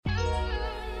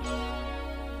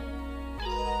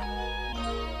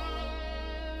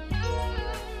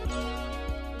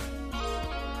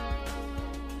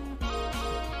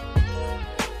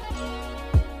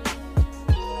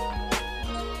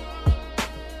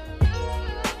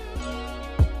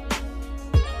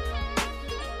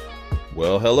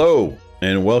Well, hello,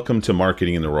 and welcome to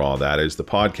Marketing in the Raw. That is the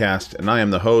podcast, and I am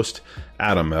the host,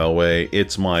 Adam Elway.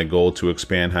 It's my goal to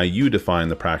expand how you define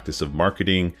the practice of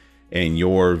marketing and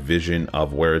your vision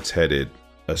of where it's headed,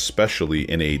 especially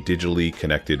in a digitally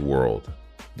connected world.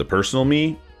 The personal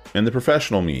me and the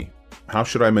professional me. How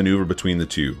should I maneuver between the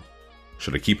two?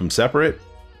 Should I keep them separate?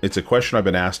 It's a question I've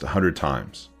been asked 100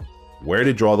 times. Where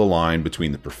to draw the line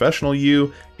between the professional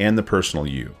you and the personal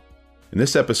you? In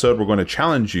this episode, we're going to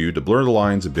challenge you to blur the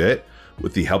lines a bit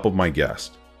with the help of my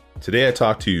guest. Today, I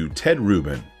talked to Ted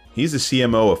Rubin. He's the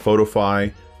CMO of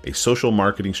Photofy, a social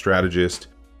marketing strategist,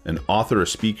 an author, a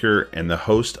speaker, and the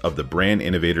host of the Brand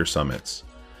Innovator Summits.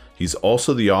 He's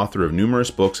also the author of numerous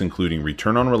books, including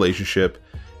Return on Relationship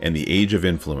and The Age of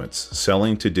Influence,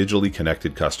 Selling to Digitally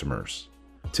Connected Customers.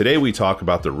 Today, we talk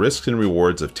about the risks and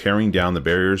rewards of tearing down the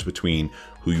barriers between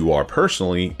who you are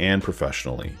personally and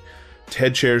professionally.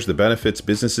 Ted shares the benefits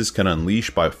businesses can unleash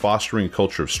by fostering a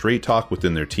culture of straight talk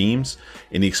within their teams,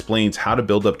 and he explains how to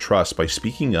build up trust by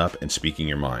speaking up and speaking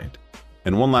your mind.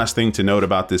 And one last thing to note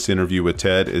about this interview with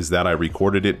Ted is that I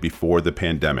recorded it before the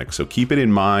pandemic, so keep it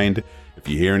in mind if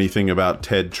you hear anything about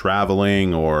Ted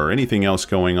traveling or anything else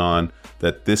going on,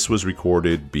 that this was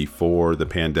recorded before the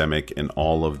pandemic and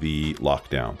all of the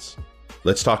lockdowns.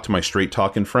 Let's talk to my straight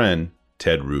talking friend,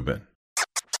 Ted Rubin.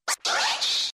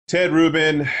 Ted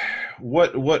Rubin,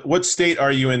 what state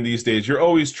are you in these days? You're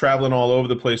always traveling all over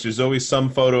the place. There's always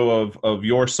some photo of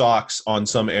your socks on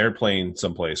some airplane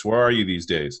someplace. Where are you these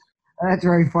days? That's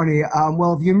very funny.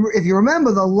 Well, if you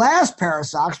remember, the last pair of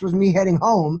socks was me heading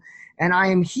home, and I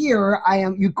am here.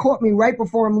 You caught me right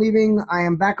before I'm leaving. I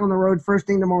am back on the road first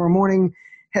thing tomorrow morning,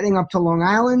 heading up to Long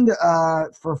Island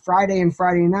for Friday and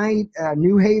Friday night,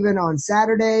 New Haven on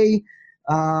Saturday,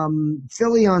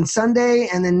 Philly on Sunday,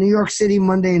 and then New York City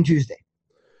Monday and Tuesday.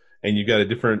 And you got a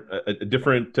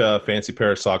different fancy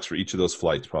pair of socks for each of those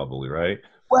flights, probably, right?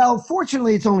 Well,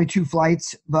 fortunately, it's only 2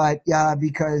 flights, but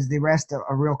because the rest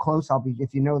are real close.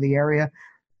 If you know the area,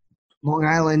 Long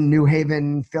Island, New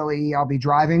Haven, Philly, I'll be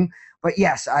driving. But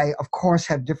yes, I of course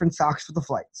have different socks for the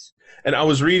flights. And I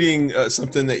was reading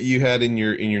something that you had in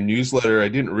your newsletter. I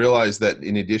didn't realize that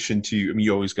in addition to, I mean,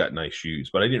 you always got nice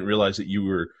shoes, but I didn't realize that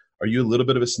are you a little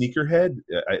bit of a sneakerhead?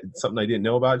 Something I didn't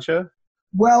know about you?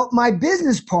 Well, my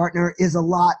business partner is a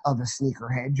lot of a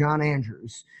sneakerhead, John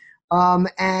Andrews.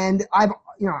 And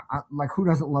like, who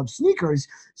doesn't love sneakers?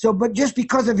 So, but just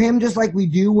because of him, just like we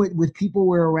do with people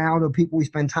we're around or people we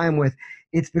spend time with,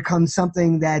 it's become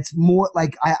something that's more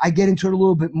like I get into it a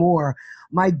little bit more.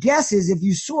 My guess is if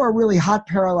you saw a really hot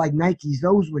pair of like Nikes,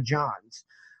 those were John's.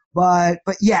 But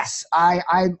yes, I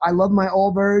love my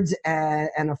Allbirds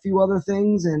and a few other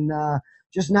things, and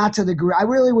just not to the degree. I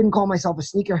really wouldn't call myself a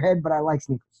sneakerhead, but I like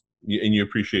sneakers. And you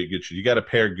appreciate good shoes. You got to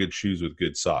pair good shoes with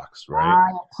good socks, right?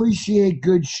 I appreciate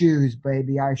good shoes,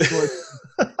 baby. I sure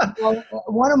do. Well,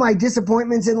 one of my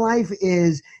disappointments in life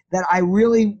is that I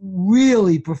really,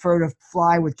 really prefer to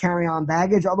fly with carry-on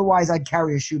baggage. Otherwise, I'd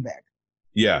carry a shoe bag.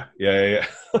 Yeah.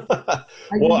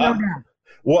 Well,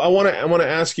 I want to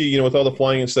ask you, with all the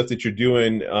flying and stuff that you're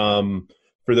doing,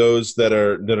 for those that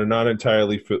are not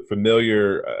entirely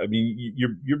familiar, I mean,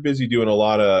 you're busy doing a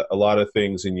lot of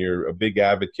things, and you're a big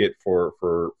advocate for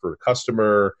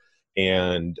customer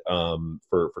and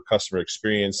for customer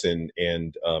experience and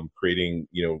creating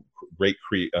great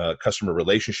customer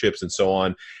relationships and so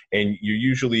on. And you're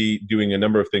usually doing a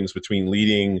number of things between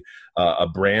leading a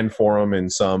brand forum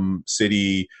in some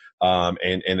city.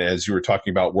 And as you were talking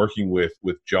about working with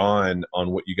John on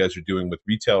what you guys are doing with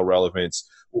retail relevance,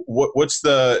 what's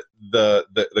the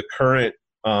current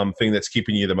thing that's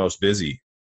keeping you the most busy?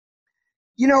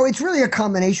 It's really a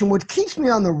combination. What keeps me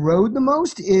on the road the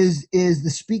most is the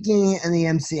speaking and the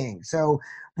emceeing. So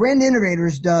Brand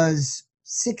Innovators does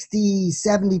 60,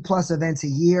 70 plus events a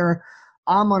year.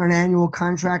 I'm on an annual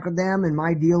contract with them, and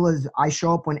my deal is I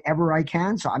show up whenever I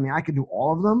can. So, I mean, I could do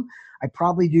all of them. I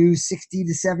probably do 60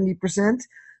 to 70%.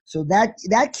 So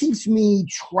that keeps me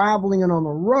traveling and on the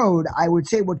road. I would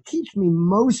say what keeps me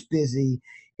most busy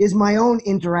is my own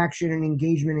interaction and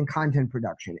engagement in content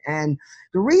production. And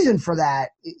the reason for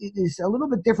that is a little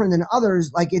bit different than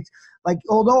others.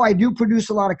 Although I do produce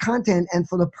a lot of content, and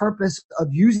for the purpose of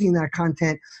using that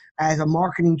content as a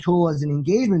marketing tool, as an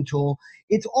engagement tool,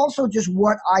 it's also just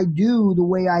what I do, the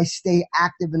way I stay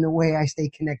active and the way I stay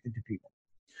connected to people.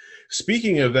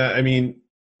 Speaking of that, I mean,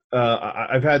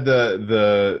 I've had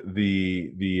the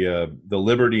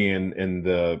liberty and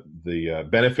the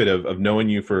benefit of knowing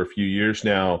you for a few years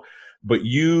now, but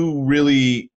you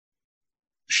really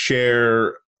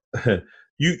share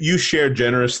you share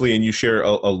generously, and you share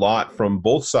a lot from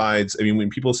both sides. I mean, when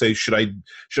people say, I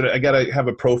gotta have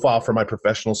a profile for my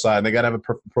professional side, and I gotta have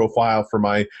a profile for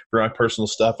my personal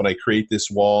stuff, and I create this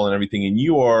wall and everything, and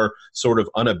you are sort of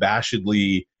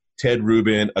unabashedly Ted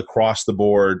Rubin across the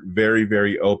board, very,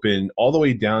 very open, all the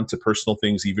way down to personal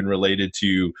things, even related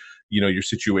to, your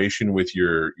situation with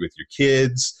your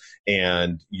kids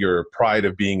and your pride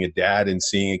of being a dad and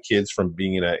seeing kids from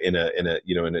being in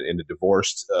a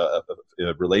divorced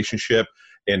relationship,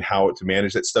 and how to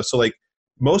manage that stuff. So like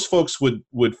most folks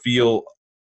would feel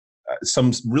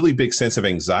some really big sense of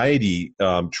anxiety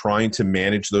trying to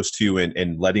manage those two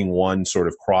and letting one sort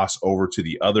of cross over to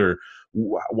the other.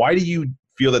 Why do you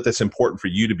feel that that's important for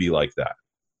you to be like that?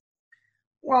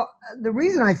 Well, the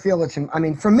reason I feel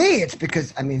for me, it's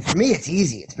because, for me, it's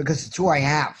easy. It's because it's who I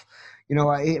have.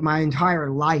 My entire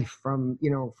life, from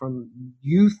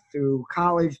youth through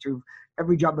college, through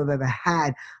every job I've ever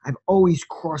had, I've always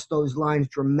crossed those lines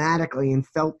dramatically and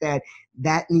felt that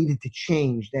needed to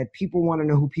change, that people want to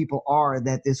know who people are,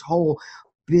 that this whole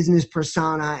business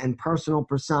persona and personal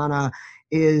persona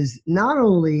is not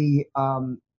only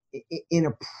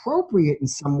inappropriate in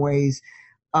some ways,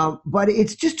 but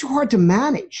it's just too hard to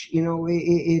manage.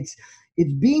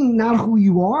 It's being not who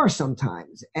you are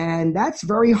sometimes, and that's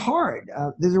very hard.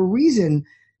 There's a reason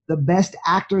the best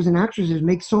actors and actresses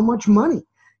make so much money.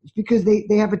 It's because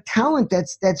they have a talent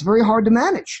that's very hard to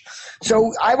manage.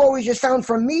 So I've always just found,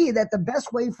 for me, that the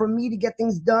best way for me to get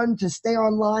things done, to stay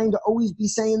online, to always be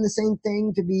saying the same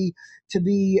thing, to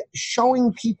be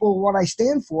showing people what I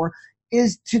stand for,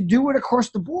 is to do it across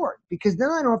the board, because then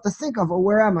I don't have to think of,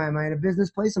 where am I? Am I in a business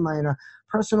place? Am I in a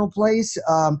personal place?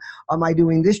 Am I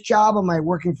doing this job? Am I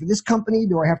working for this company?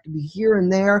 Do I have to be here and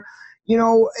there?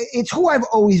 It's who I've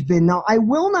always been. Now, I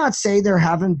will not say there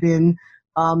haven't been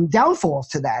downfalls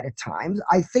to that at times.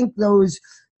 I think those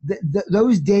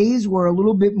days were a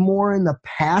little bit more in the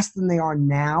past than they are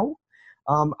now.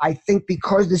 I think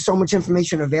because there's so much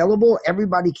information available,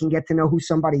 everybody can get to know who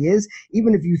somebody is.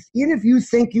 Even if you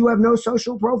think you have no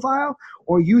social profile,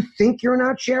 or you think you're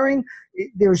not sharing,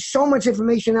 there's so much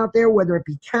information out there, whether it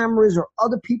be cameras or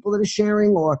other people that are sharing,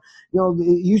 or,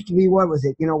 it used to be, what was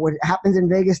it? What happens in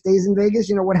Vegas stays in Vegas.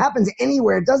 What happens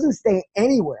anywhere, it doesn't stay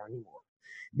anywhere anymore.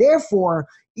 Therefore,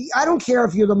 I don't care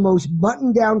if you're the most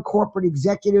buttoned-down corporate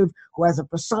executive who has a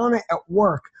persona at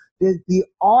work. The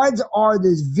odds are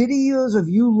there's videos of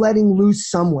you letting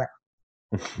loose somewhere.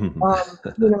 Depends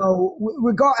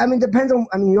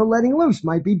on, you're letting loose.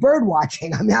 Might be bird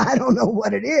watching. I don't know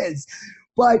what it is.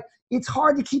 But it's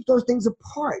hard to keep those things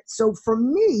apart. So for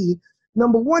me,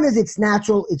 number one is it's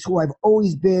natural. It's who I've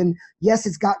always been. Yes,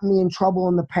 it's gotten me in trouble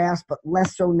in the past, but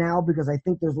less so now, because I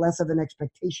think there's less of an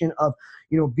expectation of,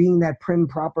 being that prim,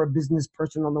 proper business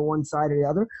person on the one side or the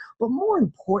other. But more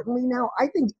importantly now, I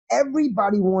think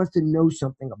everybody wants to know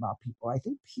something about people. I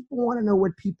think people want to know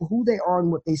who they are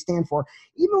and what they stand for,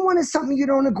 even when it's something you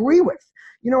don't agree with.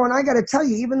 And I got to tell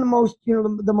you, even the most,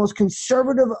 the most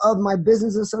conservative of my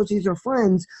business associates or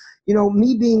friends,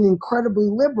 me being incredibly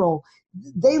liberal,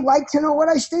 they like to know what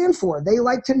I stand for. They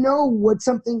like to know what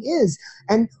something is.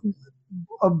 And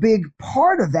a big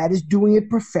part of that is doing it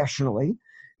professionally,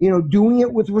 doing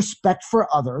it with respect for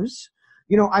others.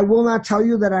 I will not tell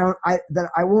you that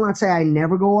I will not say I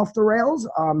never go off the rails.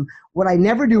 What I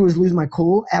never do is lose my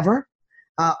cool, ever.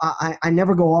 I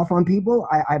never go off on people.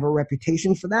 I have a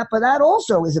reputation for that, but that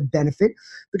also is a benefit,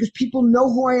 because people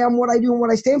know who I am, what I do, and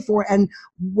what I stand for. And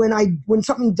when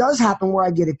something does happen where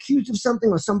I get accused of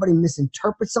something, or somebody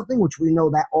misinterprets something, which we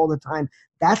know that all the time,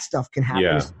 that stuff can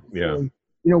happen. Yeah.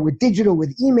 With digital,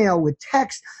 with email, with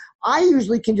text, I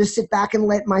usually can just sit back and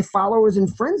let my followers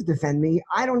and friends defend me.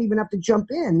 I don't even have to jump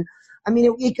in.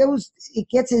 It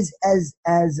gets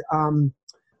as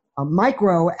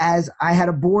micro as I had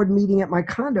a board meeting at my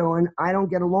condo, and I don't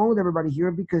get along with everybody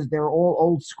here because they're all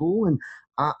old school, and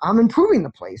I'm improving the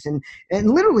place. And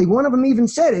literally one of them even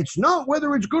said, it's not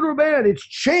whether it's good or bad, it's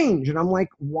change. And I'm like,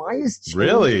 why is change?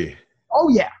 Really? Oh,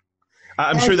 yeah.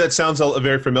 I'm sure that sounds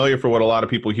very familiar for what a lot of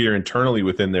people hear internally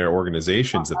within their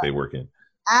organizations that they work in.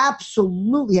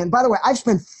 Absolutely. And by the way, I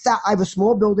have a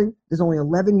small building. There's only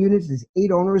 11 units. There's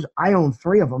 8 owners. I own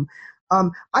 3 of them.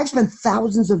 I've spent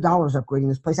thousands of dollars upgrading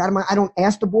this place. I don't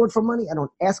ask the board for money. I don't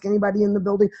ask anybody in the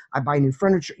building. I buy new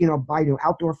furniture, buy new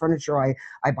outdoor furniture. I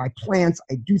buy plants.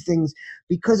 I do things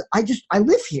because I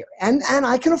live here and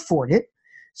I can afford it.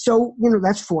 So,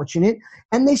 that's fortunate.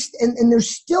 And there's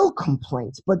still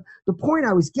complaints. But the point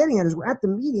I was getting at is, we're at the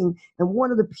meeting, and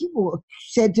one of the people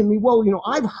said to me, well,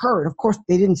 I've heard, of course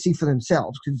they didn't see for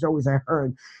themselves, because it's always I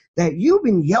heard, that you've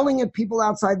been yelling at people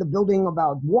outside the building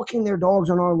about walking their dogs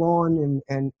on our lawn.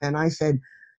 And I said,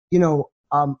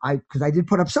 because I did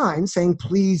put up signs saying,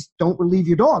 please don't leave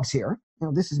your dogs here.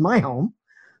 This is my home.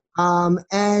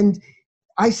 And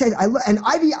I said, I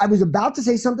was about to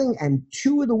say something, and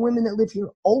two of the women that live here,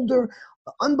 older,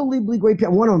 unbelievably great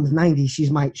people. One of them is 90. She's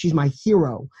my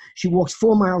hero. She walks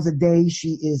 4 miles a day.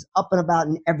 She is up and about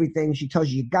in everything. She tells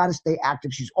you got to stay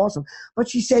active. She's awesome. But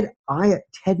she said,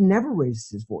 Ted never raises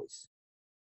his voice.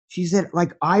 She said,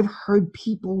 like, I've heard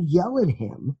people yell at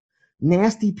him,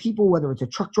 nasty people, whether it's a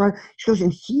truck driver. She goes,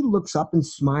 and he looks up and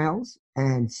smiles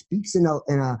and speaks and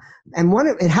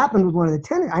it happened with one of the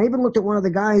tenants. I even looked at one of the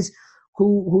guys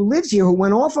who lives here, who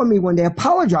went off on me one day,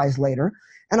 apologized later.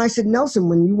 And I said, Nelson,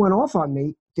 when you went off on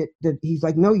me, he's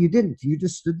like, no, you didn't. You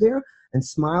just stood there and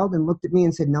smiled and looked at me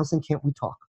and said, Nelson, can't we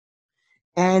talk?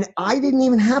 And I didn't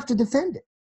even have to defend it,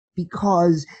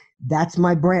 because that's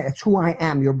my brand. It's who I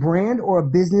am. Your brand or a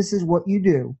business is what you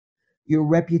do. Your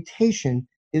reputation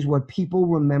is what people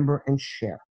remember and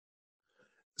share.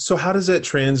 So how does that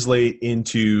translate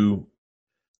into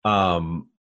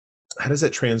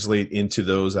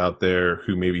those out there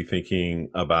who may be thinking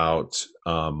about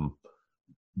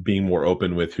being more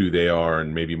open with who they are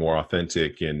and maybe more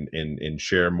authentic and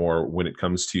share more when it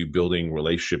comes to building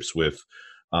relationships with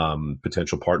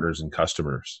potential partners and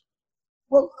customers?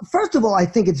 Well, first of all, I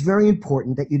think it's very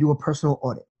important that you do a personal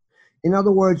audit. In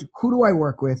other words, who do I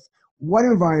work with? What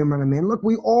environment I'm in? Look,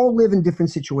 we all live in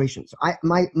different situations. I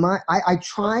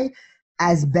try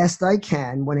as best I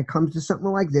can when it comes to something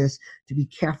like this to be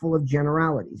careful of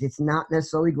generalities. It's not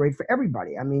necessarily great for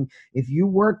everybody. I mean, if you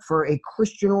work for a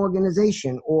Christian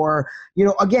organization or,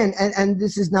 again, and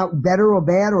this is not better or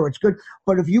bad or it's good,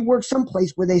 but if you work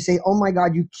someplace where they say, oh my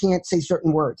God, you can't say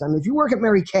certain words. I mean, if you work at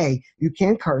Mary Kay, you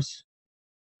can't curse.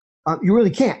 You really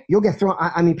can't. You'll get thrown.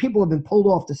 I mean, people have been pulled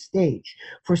off the stage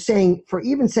for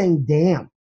even saying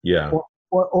damn. Yeah.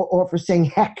 Or for saying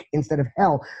heck instead of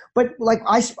hell. But like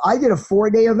I did a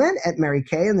 4-day event at Mary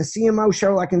Kay, and the CMO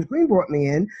Cheryl Atkins Green brought me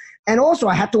in, and also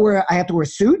I had to wear a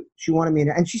suit. She wanted me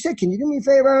to, and she said, "Can you do me a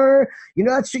favor? You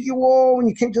know that suit you wore when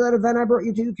you came to that event I brought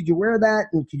you to? Could you wear that?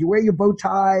 And could you wear your bow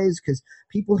ties? Because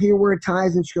people here wear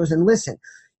ties." And she goes, "And listen,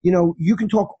 you can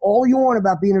talk all you want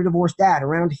about being a divorced dad.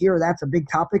 Around here, that's a big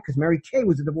topic because Mary Kay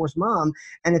was a divorced mom,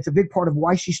 and it's a big part of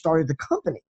why she started the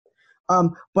company.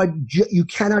 But you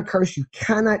cannot curse. You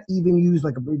cannot even use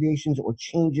like abbreviations or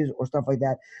changes or stuff like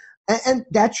that. And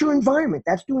that's your environment.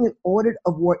 That's doing an audit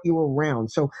of what you're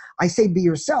around. So I say be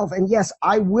yourself. And yes,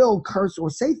 I will curse or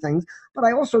say things, but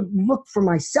I also look for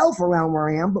myself around where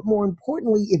I am. But more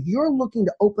importantly, if you're looking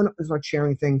to open up and start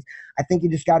sharing things, I think you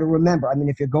just got to remember, I mean,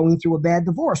 if you're going through a bad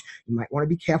divorce, you might want to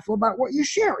be careful about what you're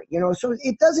sharing, so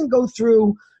it doesn't go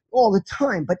through all the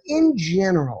time. But in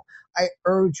general, I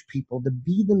urge people to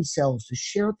be themselves, to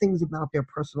share things about their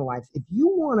personal lives. If you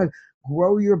want to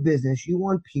grow your business, you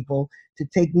want people to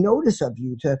take notice of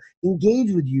you, to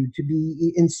engage with you, to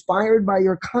be inspired by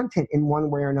your content in one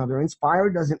way or another.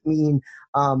 Inspired doesn't mean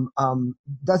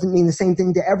the same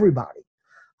thing to everybody.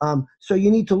 So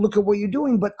you need to look at what you're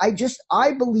doing. But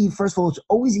I believe, first of all, it's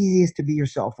always easiest to be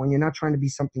yourself when you're not trying to be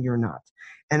something you're not.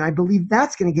 And I believe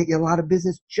that's going to get you a lot of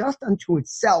business just unto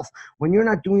itself when you're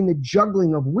not doing the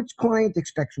juggling of which client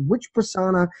expects which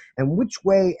persona and which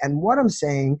way and what I'm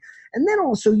saying. And then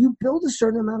also you build a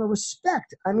certain amount of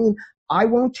respect. I mean, I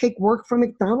won't take work from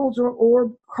McDonald's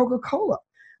or Coca-Cola.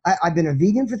 I've been a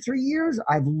vegan for 3 years.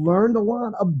 I've learned a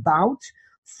lot about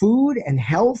food and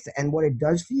health and what it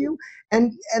does for you.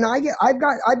 And I've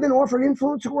been offered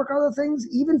influencer work, other things,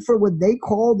 even for what they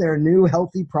call their new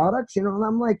healthy products, and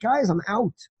I'm like, guys, I'm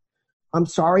out. I'm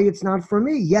sorry, it's not for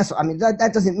me. Yes, I mean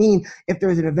that doesn't mean if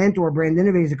there's an event or a brand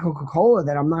innovators at Coca-Cola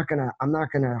that I'm not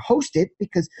gonna host it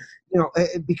because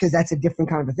because that's a different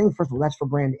kind of a thing. First of all, that's for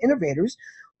brand innovators,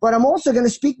 but I'm also going to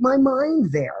speak my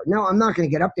mind there. Now, I'm not going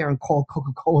to get up there and call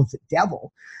Coca-Cola the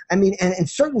devil. I mean, and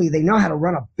certainly they know how to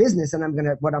run a business, and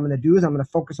what I'm gonna do is I'm gonna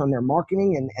focus on their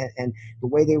marketing and the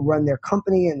way they run their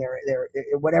company and their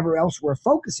whatever else we're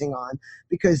focusing on,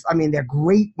 because I mean they're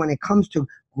great when it comes to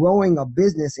growing a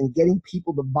business and getting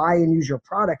people to buy and use your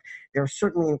product. They're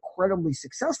certainly incredibly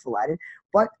successful at it.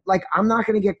 But like, I'm not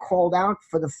going to get called out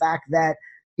for the fact that,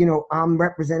 I'm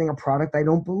representing a product I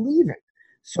don't believe in.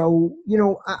 So,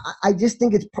 I just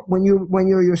think it's when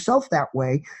you're yourself that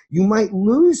way, you might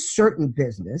lose certain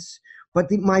business. But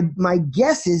my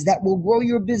guess is that will grow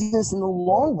your business in the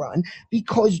long run,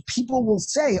 because people will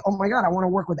say, "Oh my God, I want to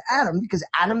work with Adam because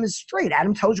Adam is straight.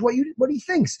 Adam tells you what he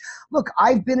thinks." Look,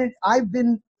 I've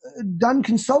done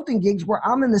consulting gigs where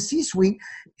I'm in the C-suite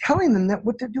telling them that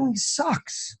what they're doing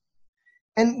sucks.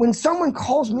 And when someone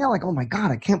calls me out like, "Oh my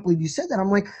God, I can't believe you said that," I'm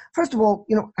like, first of all,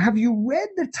 have you read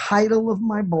the title of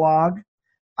my blog?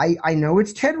 I know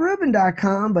it's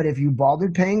tedrubin.com, but if you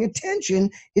bothered paying attention,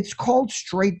 it's called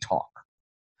Straight Talk.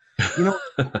 You know,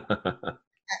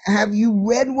 have you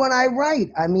read what I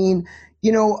write? I mean,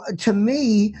 to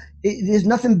me, there's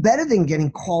nothing better than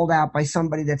getting called out by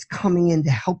somebody that's coming in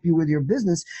to help you with your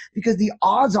business, because the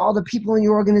odds are the people in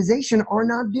your organization are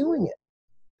not doing it.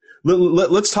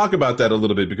 Let's talk about that a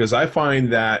little bit, because I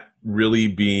find that really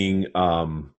being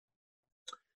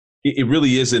it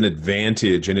really is an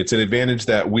advantage, and it's an advantage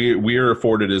that we're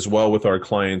afforded as well with our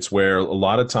clients, where a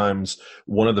lot of times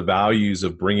one of the values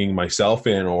of bringing myself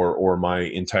in or my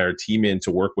entire team in to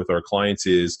work with our clients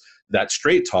is that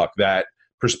straight talk, that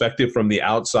perspective from the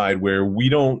outside, where we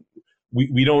don't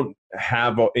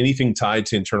have anything tied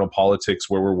to internal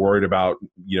politics where we're worried about,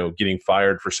 getting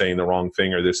fired for saying the wrong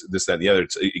thing or this, that, and the other.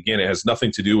 Again, it has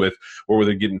nothing to do with whether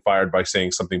they're getting fired by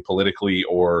saying something politically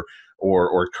or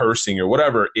cursing or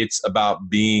whatever. It's about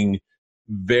being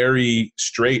very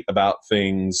straight about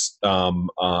things,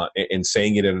 and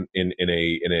saying it in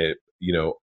a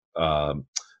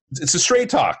it's a straight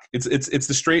talk. It's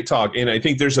the straight talk. And I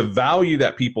think there's a value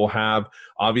that people have,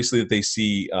 obviously, that they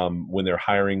see when they're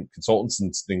hiring consultants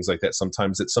and things like that.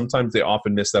 Sometimes they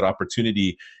often miss that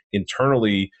opportunity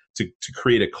internally to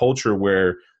create a culture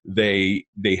where they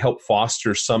help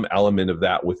foster some element of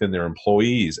that within their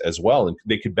employees as well, and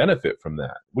they could benefit from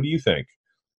that. What do you think?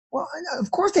 Well,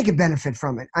 of course they could benefit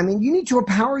from it. I mean, you need to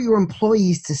empower your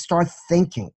employees to start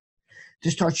thinking,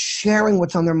 to start sharing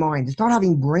what's on their mind, to start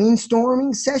having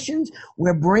brainstorming sessions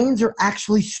where brains are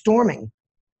actually storming,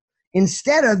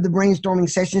 instead of the brainstorming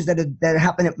sessions that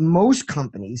happen at most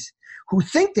companies who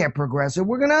think they're progressive.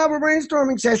 We're going to have a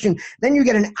brainstorming session. Then you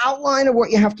get an outline of what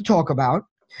you have to talk about.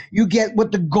 You get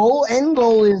what the end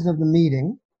goal is of the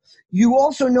meeting. You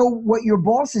also know what your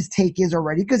boss's take is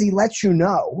already, because he lets you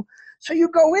know. So you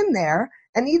go in there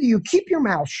and either you keep your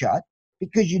mouth shut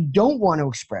because you don't want to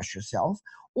express yourself,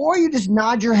 or you just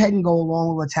nod your head and go along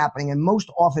with what's happening. And most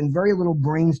often, very little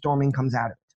brainstorming comes out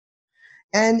of it.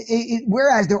 And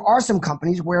whereas there are some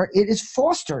companies where it is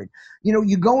fostered.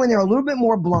 You go in there a little bit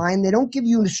more blind. They don't give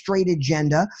you a straight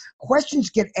agenda.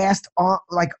 Questions get asked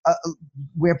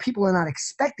where people are not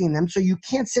expecting them. So you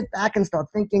can't sit back and start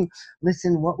thinking,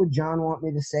 listen, what would John want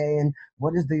me to say? And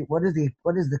what is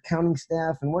the accounting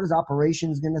staff and what is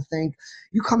operations going to think?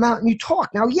 You come out and you talk.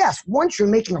 Now, yes, once you're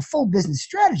making a full business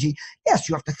strategy, yes,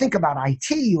 you have to think about IT.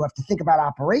 You have to think about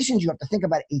operations. You have to think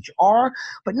about HR.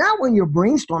 But not when you're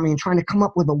brainstorming and trying to come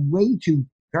up with a way to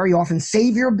very often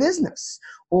save your business,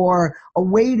 or a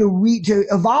way to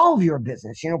evolve your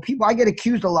business. I get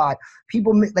accused a lot.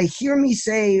 People, they hear me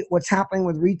say what's happening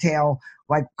with retail,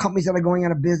 like companies that are going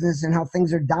out of business and how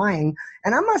things are dying.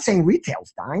 And I'm not saying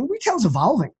retail's dying. Retail's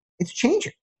evolving. It's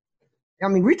changing. I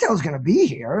mean, retail is going to be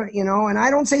here, and I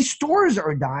don't say stores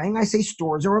are dying. I say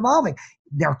stores are evolving.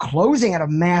 They're closing at a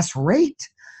mass rate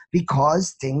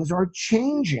because things are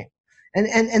changing.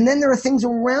 And then there are things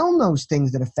around those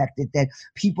things that affect it that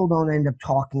people don't end up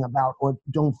talking about or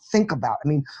don't think about. I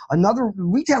mean,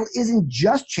 retail isn't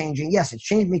just changing. Yes, it's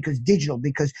changed because digital,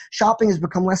 because shopping has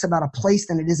become less about a place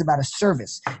than it is about a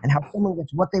service, and how someone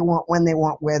gets what they want, when they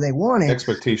want, where they want it.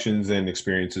 Expectations and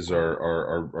experiences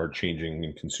are changing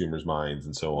in consumers' minds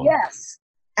and so on. Yes.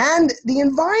 And the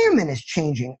environment is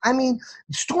changing. I mean,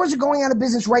 stores are going out of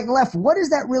business right and left. What does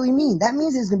that really mean? That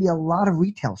means there's going to be a lot of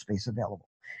retail space available.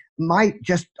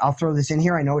 I'll throw this in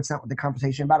here. I know it's not what the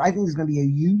conversation about. I think there's going to be a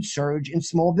huge surge in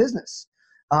small business,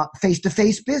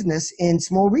 face-to-face business in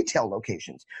small retail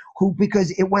locations,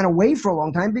 because it went away for a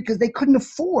long time because they couldn't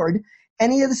afford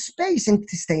any of the space and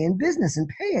to stay in business and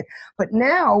pay it. But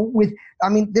now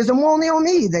there's a mall near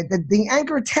me that the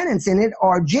anchor tenants in it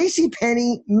are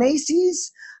JCPenney,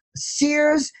 Macy's,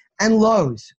 Sears, and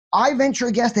Lowe's. I venture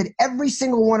a guess that every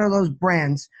single one of those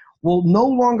brands will no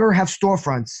longer have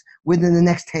storefronts within the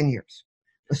next 10 years.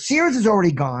 Sears is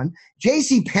already gone.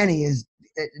 JCPenney is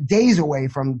days away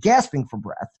from gasping for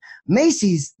breath.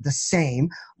 Macy's the same.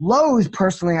 Lowe's,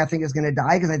 personally, I think is going to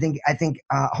die, because I think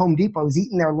Home Depot is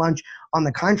eating their lunch on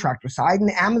the contractor side, and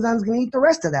Amazon's going to eat the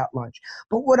rest of that lunch.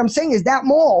 But what I'm saying is that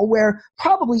mall, where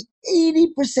probably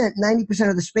 80%, 90%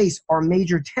 of the space are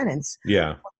major tenants,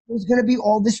 yeah, there's going to be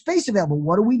all this space available.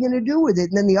 What are we going to do with it?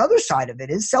 And then the other side of it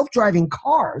is self-driving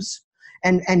cars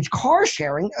and car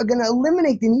sharing are going to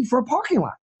eliminate the need for a parking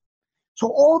lot. So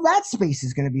all that space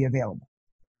is going to be available.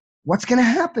 What's going to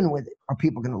happen with it? Are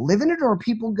people going to live in it, or are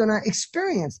people going to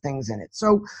experience things in it?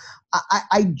 So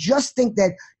I just think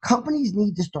that companies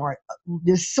need to start.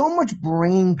 There's so much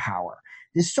brain power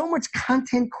There's so much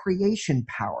content creation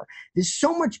power. There's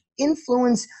so much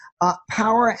influence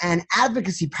power and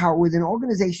advocacy power within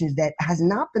organizations that has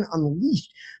not been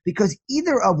unleashed because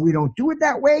either of we don't do it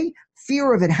that way,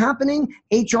 fear of it happening,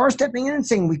 HR stepping in and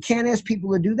saying we can't ask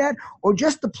people to do that, or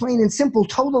just the plain and simple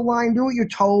toe the line, do what you're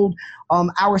told.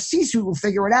 Our C-suite will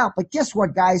figure it out. But guess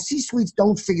what, guys? C-suites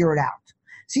don't figure it out.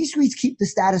 C-suites keep the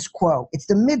status quo. It's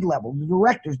the mid-level, the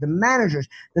directors, the managers,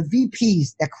 the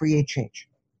VPs that create change.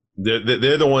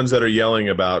 They're the ones that are yelling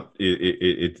about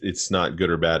it's not good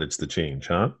or bad, it's the change,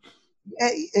 huh?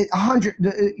 100,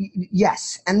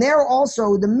 yes. And they're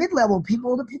also the mid-level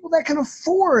people, the people that can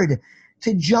afford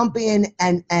to jump in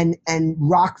and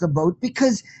rock the boat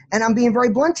because, and I'm being very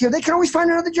blunt here, they can always find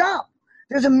another job.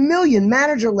 There's a million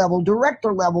manager level,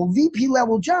 director level, VP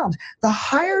level jobs. The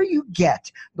higher you get,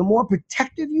 the more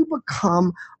protective you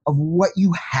become of what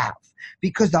you have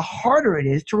because the harder it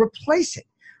is to replace it.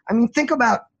 I mean, think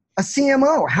about a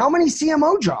CMO. How many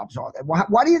CMO jobs are there?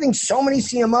 Why do you think so many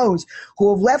CMOs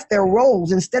who have left their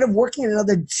roles instead of working in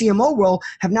another CMO role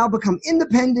have now become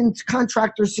independent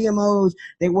contractor CMOs?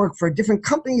 They work for different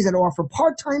companies that offer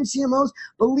part-time CMOs.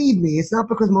 Believe me, it's not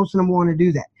because most of them want to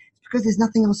do that. It's because there's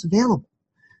nothing else available.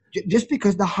 Just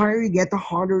because the higher you get, the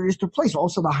harder it is to place.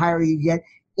 Also, the higher you get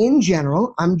in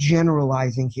general, I'm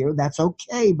generalizing here. That's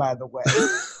okay, by the way.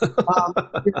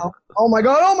 Oh my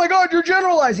God, you're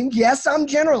generalizing. Yes, I'm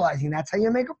generalizing. That's how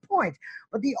you make a point.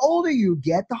 But the older you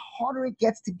get, the harder it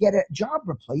gets to get a job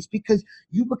replaced because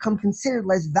you become considered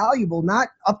less valuable, not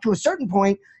up to a certain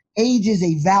point. Age is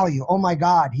a value. Oh my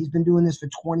God, he's been doing this for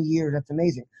 20 years. That's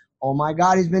amazing. Oh my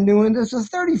God, he's been doing this for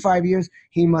 35 years.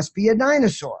 He must be a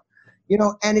dinosaur.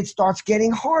 And it starts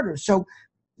getting harder. So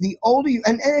the older you,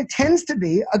 and it tends to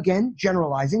be, again,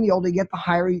 generalizing, the older you get, the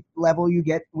higher level you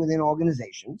get within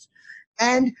organizations.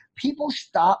 And people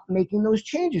stop making those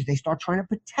changes. They start trying to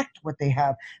protect what they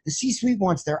have. The C-suite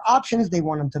wants their options. They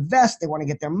want them to vest. They want to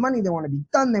get their money. They want to be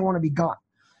done. They want to be gone.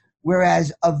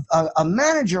 Whereas a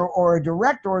manager or a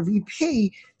director or a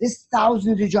VP, there's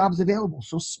thousands of jobs available.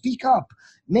 So speak up.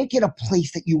 Make it a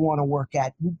place that you want to work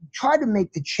at. Try to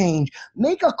make the change.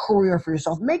 Make a career for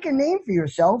yourself. Make a name for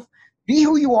yourself. Be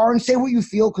who you are and say what you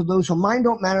feel because those who mind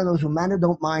don't matter. Those who matter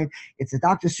don't mind. It's a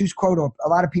Dr. Seuss quote, or a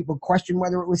lot of people question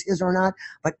whether it was his or not.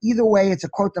 But either way, it's a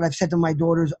quote that I've said to my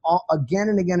daughters again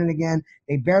and again and again.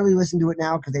 They barely listen to it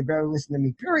now because they barely listen to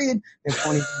me, period. They're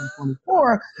 20 and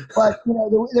 24. But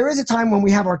there is a time when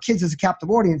we have our kids as a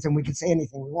captive audience and we can say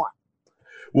anything we want.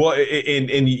 Well,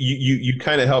 and you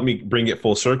kind of helped me bring it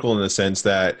full circle in the sense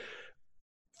that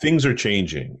things are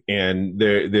changing, and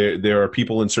there are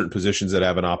people in certain positions that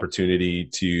have an opportunity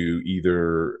to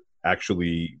either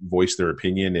actually voice their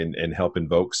opinion and help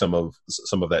invoke some of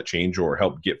that change, or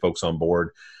help get folks on board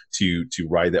to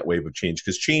ride that wave of change.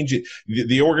 Because change,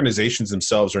 the organizations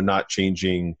themselves are not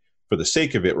changing for the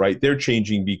sake of it, right? They're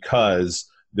changing because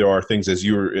there are things, as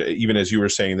you were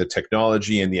saying, the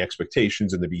technology and the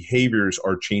expectations and the behaviors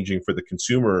are changing for the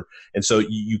consumer. And so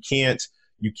you can't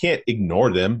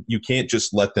ignore them. You can't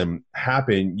just let them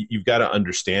happen. You've got to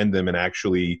understand them and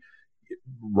actually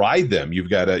ride them. You've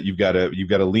got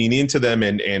to lean into them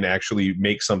and actually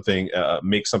make something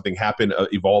happen,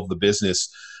 evolve the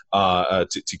business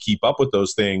to keep up with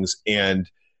those things. And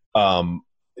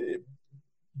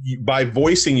by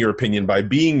voicing your opinion, by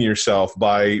being yourself,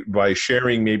 by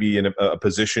sharing maybe in a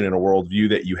position and a worldview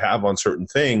that you have on certain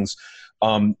things,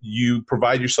 you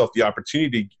provide yourself the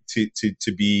opportunity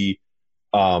to be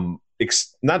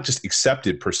not just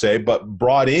accepted per se, but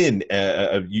brought in.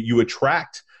 You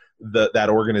attract that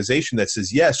organization that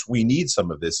says, yes, we need some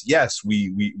of this. Yes,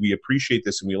 we appreciate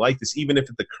this and we like this, even if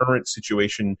the current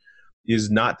situation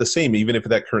is not the same, even if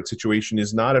that current situation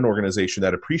is not an organization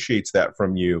that appreciates that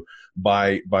from you.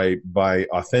 By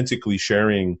authentically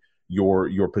sharing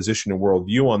your position and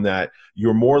worldview on that,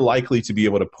 you're more likely to be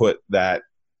able to put that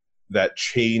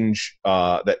change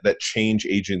that change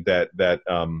agent, that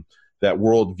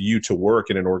worldview to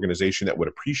work in an organization that would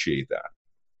appreciate that.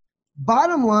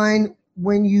 Bottom line,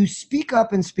 when you speak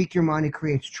up and speak your mind, it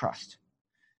creates trust.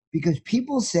 Because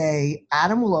people say,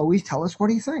 Adam will always tell us what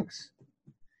he thinks.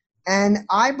 And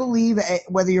I believe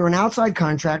whether you're an outside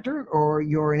contractor or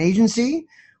you're an agency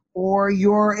or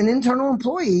you're an internal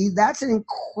employee, that's an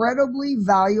incredibly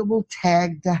valuable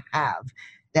tag to have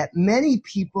that many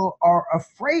people are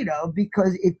afraid of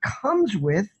because it comes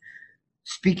with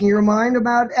speaking your mind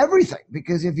about everything.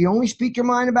 Because if you only speak your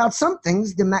mind about some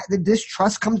things, the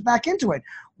distrust comes back into it.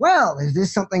 Well, is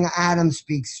this something Adam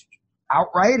speaks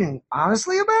outright and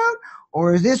honestly about?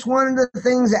 Or is this one of the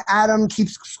things that Adam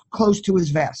keeps close to his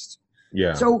vest?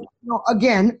 Yeah. So,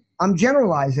 again, I'm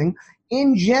generalizing.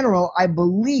 in general, I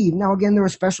believe, now again, there are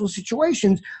special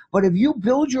situations, but if you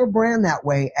build your brand that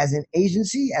way as an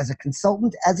agency, as a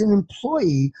consultant, as an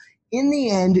employee, in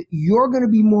the end, you're going to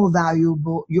be more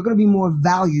valuable. You're going to be more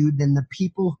valued than the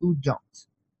people who don't.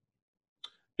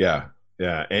 Yeah.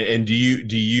 Yeah. And do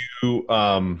you,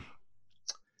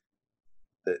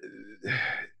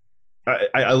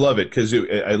 I love it because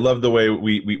I love the way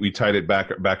we tied it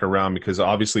back around, because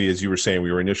obviously, as you were saying,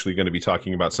 we were initially going to be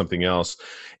talking about something else,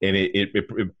 and it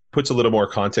puts a little more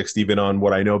context even on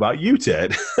what I know about you,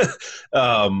 Ted.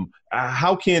 Where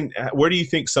do you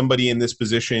think somebody in this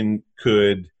position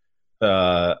could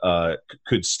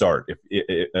start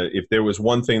if there was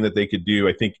one thing that they could do?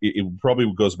 I think it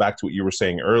probably goes back to what you were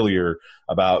saying earlier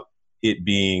about it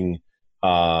being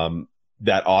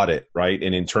that audit, right?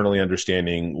 And internally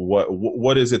understanding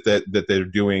what is it that they're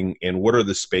doing, and what are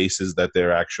the spaces that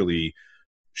they're actually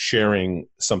sharing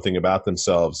something about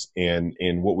themselves, and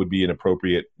what would be an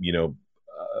appropriate,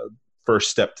 first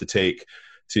step to take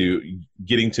to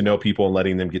getting to know people and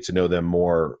letting them get to know them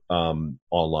more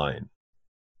online.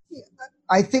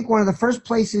 I think one of the first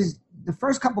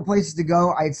couple places to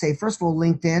go, I'd say, first of all,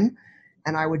 LinkedIn.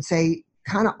 And I would say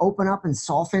kind of open up and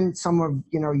soften some of,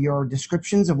 your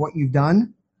descriptions of what you've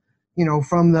done,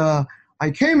 from I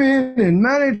came in and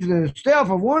managed the staff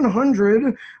of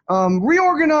 100,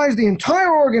 reorganized the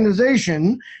entire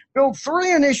organization, built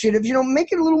 3 initiatives,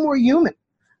 make it a little more human.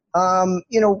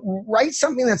 Write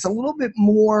something that's a little bit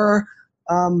more,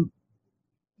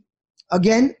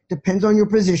 again, depends on your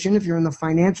position. If you're in the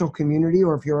financial community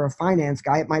or if you're a finance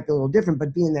guy, it might be a little different.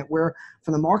 But being that we're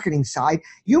from the marketing side,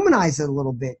 humanize it a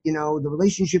little bit. The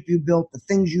relationship you built, the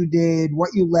things you did, what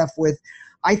you left with.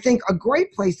 I think a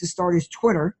great place to start is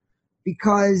Twitter,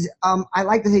 because I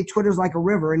like to say Twitter's like a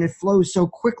river, and it flows so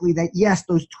quickly that, yes,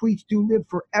 those tweets do live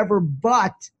forever,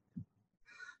 but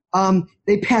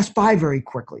they pass by very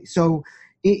quickly. So,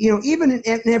 even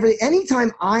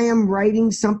anytime I am writing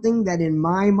something that in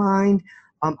my mind,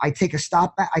 I take a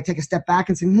step back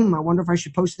and say, I wonder if I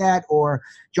should post that. Or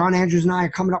John Andrews and I are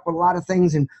coming up with a lot of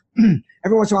things, and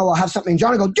every once in a while I'll have something, and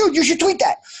John will go, dude, you should tweet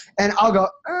that. And I'll go,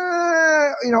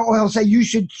 or he'll say, you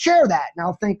should share that. And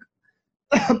I'll think,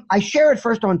 I share it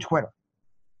first on Twitter,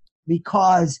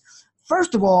 because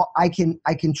first of all, I can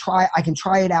try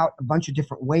it out a bunch of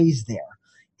different ways there,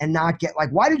 and not get like,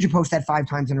 why did you post that 5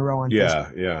 times in a row on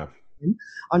Facebook? Yeah.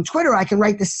 On Twitter, I can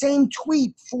write the same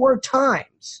tweet 4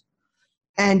 times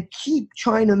and keep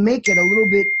trying to make it a little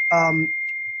bit,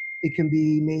 it can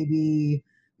be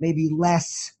maybe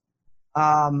less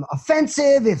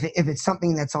offensive if it's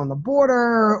something that's on the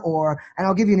border, and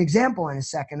I'll give you an example in a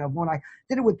second of what I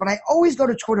did it with, but I always go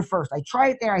to Twitter first. I try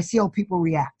it there. I see how people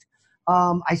react.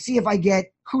 I see if I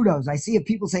get kudos. I see if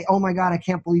people say, oh my God, I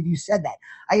can't believe you said that.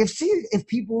 I see if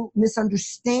people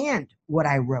misunderstand what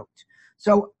I wrote.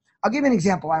 So I'll give you an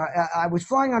example. I was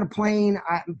flying on a plane.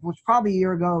 It was probably a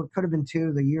year ago. It could have been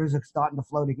 2. The years are starting to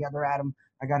flow together, Adam,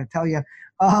 I got to tell you.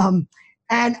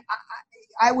 And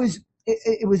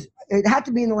it had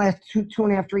to be in the last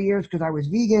 2.5, 3 years, because I was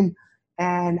vegan,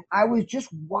 and I was just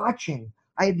watching.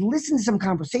 I had listened to some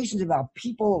conversations about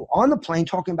people on the plane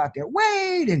talking about their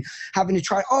weight and having to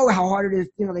try, how hard it is.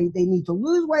 They need to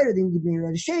lose weight, or they need to be in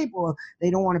better shape, or they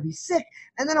don't want to be sick.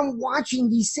 And then I'm watching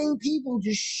these same people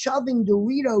just shoving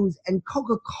Doritos and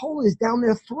Coca-Colas down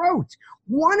their throat,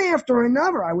 one after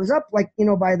another. I was up by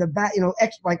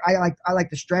the I like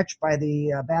to stretch by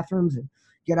the bathrooms and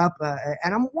get up,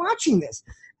 and I'm watching this.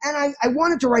 And I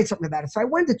wanted to write something about it. So I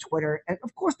went to Twitter, and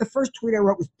of course the first tweet I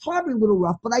wrote was probably a little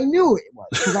rough, but I knew it was,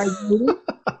 because I knew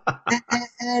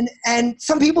it. And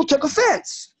some people took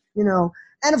offense,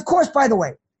 And of course, by the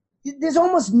way, there's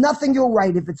almost nothing you'll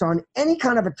write if it's on any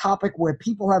kind of a topic where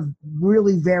people have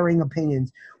really varying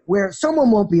opinions, where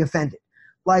someone won't be offended.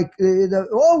 Like, you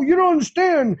don't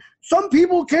understand. Some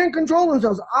people can't control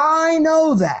themselves. I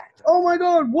know that. Oh my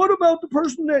God, what about the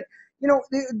person that,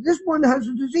 this one has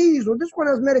a disease, or this one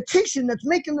has medication that's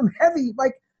making them heavy?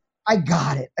 Like, I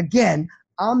got it. Again,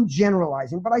 I'm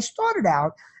generalizing, but I started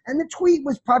out, and the tweet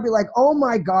was probably like, oh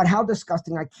my God, how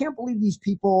disgusting. I can't believe these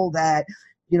people that,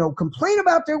 complain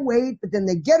about their weight, but then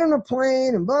they get on a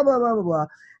plane and blah, blah, blah, blah, blah.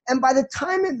 And by the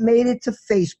time it made it to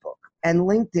Facebook and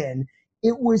LinkedIn,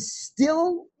 it was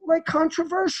still like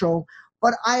controversial,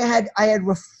 but I had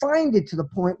refined it to the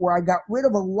point where I got rid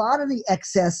of a lot of the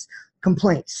excess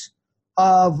complaints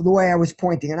of the way I was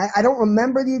pointing. And I don't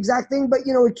remember the exact thing, but,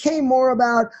 it came more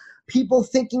about people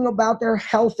thinking about their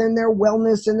health and their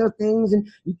wellness and their things, and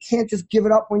you can't just give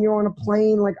it up when you're on a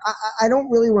plane. Like, I don't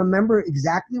really remember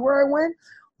exactly where I went,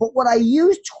 but what I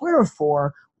used Twitter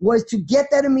for was to get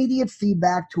that immediate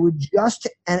feedback, to adjust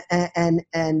and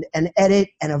edit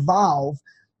and evolve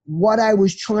what I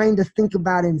was trying to think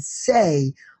about and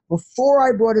say before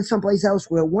I brought it someplace else.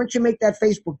 Where once you make that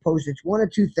Facebook post, it's one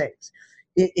of two things.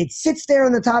 It sits there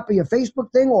on the top of your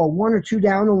Facebook thing, or one or two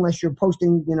down, unless you're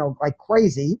posting, like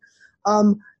crazy.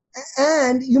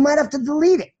 And you might have to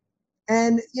delete it.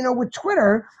 And, with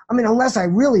Twitter, unless I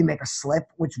really make a slip,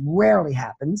 which rarely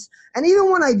happens. And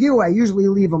even when I do, I usually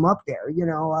leave them up there.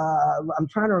 I'm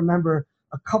trying to remember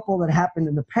a couple that happened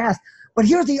in the past. But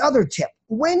here's the other tip.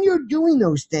 When you're doing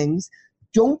those things,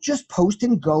 don't just post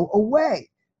and go away.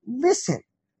 Listen.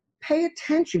 Pay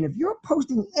attention. If you're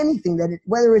posting anything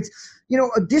whether it's,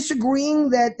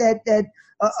 disagreeing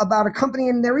about a company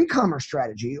and their e-commerce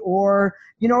strategy, or,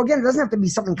 again, it doesn't have to be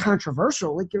something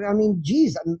controversial.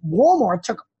 Walmart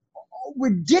took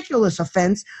ridiculous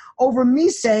offense over me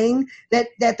saying that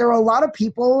there are a lot of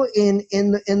people in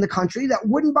the country that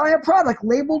wouldn't buy a product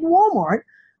labeled Walmart,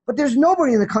 but there's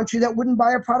nobody in the country that wouldn't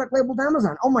buy a product labeled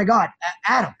Amazon. Oh my God,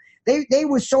 Adam, they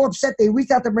were so upset. They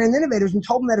reached out to Brand Innovators and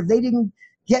told them that if they didn't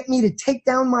get me to take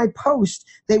down my post,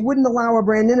 they wouldn't allow our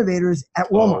Brand Innovators at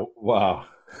Walmart. Oh, wow.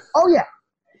 Oh, yeah.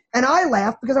 And I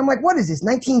laughed because I'm like, what is this,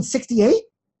 1968?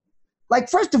 Like,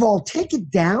 first of all, take it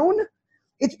down.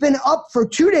 It's been up for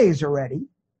 2 days already.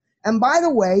 And by the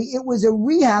way, it was a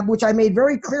rehab, which I made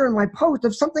very clear in my post,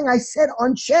 of something I said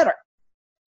on Cheddar.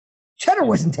 Cheddar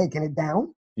wasn't taking it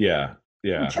down. Yeah.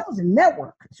 Yeah. Cheddar's a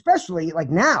network, especially like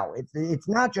now. It's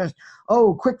not just,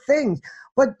 quick things.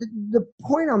 But the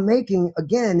point I'm making,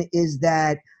 again, is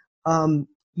that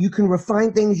you can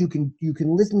refine things, you can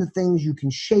listen to things, you can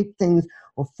shape things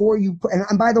before you put,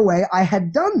 and by the way, I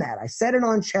had done that. I said it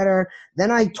on Cheddar,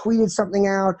 then I tweeted something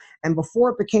out, and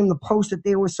before it became the post that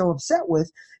they were so upset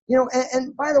with,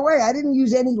 and by the way, I didn't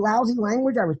use any lousy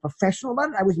language. I was professional about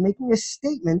it. I was making a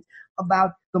statement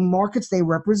about the markets they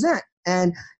represent.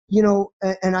 And,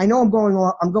 and I know I'm going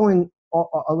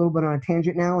a little bit on a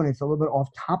tangent now, and it's a little bit off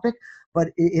topic.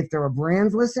 But if there are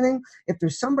brands listening, if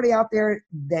there's somebody out there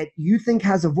that you think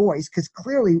has a voice, because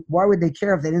clearly, why would they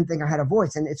care if they didn't think I had a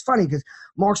voice? And it's funny because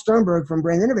Mark Sternberg from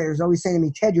Brand Innovators is always saying to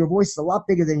me, Ted, your voice is a lot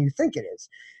bigger than you think it is.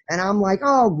 And I'm like,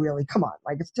 oh, really? Come on.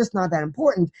 Like, it's just not that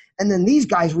important. And then these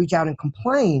guys reach out and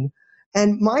complain.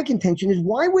 And my contention is,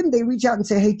 why wouldn't they reach out and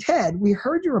say, hey, Ted, we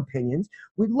heard your opinions.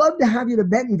 We'd love to have you to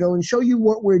Bentonville and show you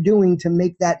what we're doing to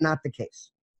make that not the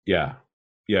case. Yeah.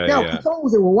 Yeah. Now, yeah. people will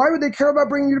say, well, why would they care about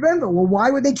bringing you to Bentonville? Well, why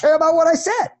would they care about what I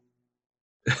said?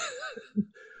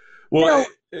 Well,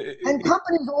 and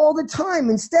companies all the time,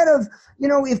 instead of,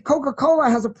 if Coca-Cola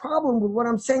has a problem with what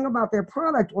I'm saying about their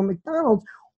product, or McDonald's,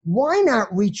 why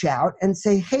not reach out and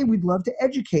say, hey, we'd love to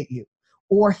educate you,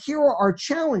 or here are our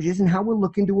challenges and how we're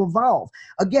looking to evolve.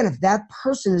 Again, if that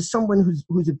person is someone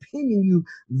whose opinion you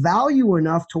value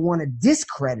enough to want to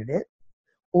discredit it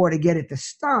or to get it to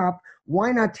stop,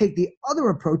 why not take the other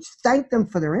approach, thank them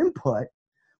for their input,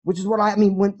 which is what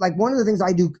one of the things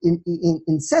I do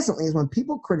incessantly is when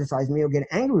people criticize me or get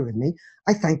angry with me,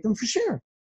 I thank them for sharing.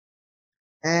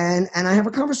 And I have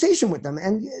a conversation with them.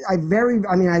 And I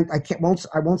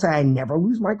won't say I never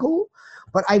lose my cool,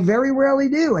 but I very rarely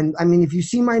do. And if you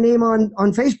see my name on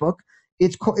Facebook,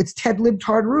 it's Ted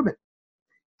Libtard Rubin.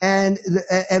 And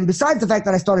besides the fact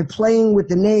that I started playing with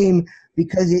the name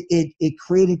because it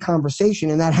created conversation,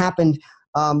 and that happened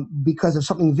because of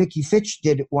something Vicky Fitch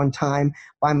did at one time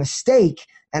by mistake,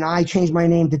 and I changed my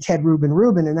name to Ted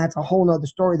Rubin, and that's a whole nother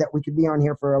story that we could be on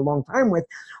here for a long time with.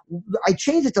 I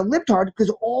changed it to Libtard because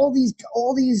all these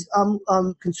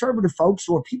conservative folks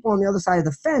or people on the other side of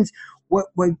the fence were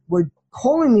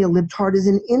calling me a libtard as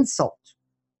an insult.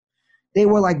 They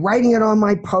were like writing it on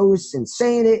my posts and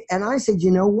saying it. And I said,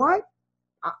 you know what?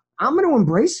 I'm going to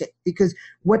embrace it, because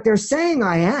what they're saying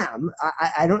I am,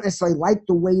 I don't necessarily like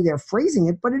the way they're phrasing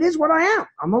it, but it is what I am.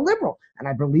 I'm a liberal, and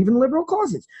I believe in liberal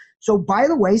causes. So, by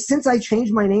the way, since I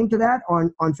changed my name to that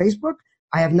on Facebook,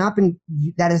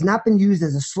 that has not been used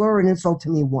as a slur or an insult to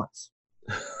me once.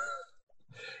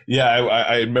 Yeah,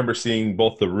 I remember seeing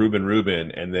both the Rubin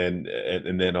and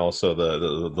then also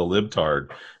the libtard,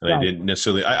 and right. I didn't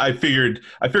necessarily. I figured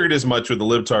as much with the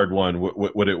libtard one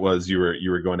what it was you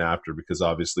were going after, because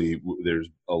obviously there's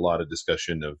a lot of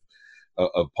discussion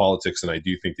of politics, and I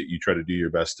do think that you try to do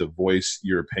your best to voice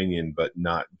your opinion but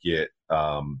not get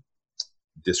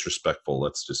disrespectful.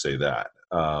 Let's just say that.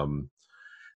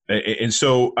 And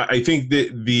so I think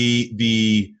that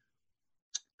the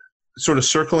sort of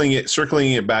circling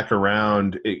it back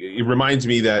around, it reminds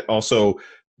me that also,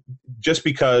 just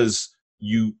because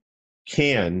you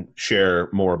can share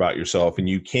more about yourself and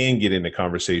you can get into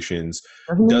conversations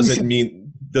Doesn't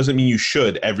doesn't mean you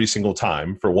should every single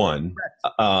time, for one.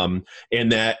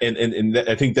 And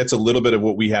I think that's a little bit of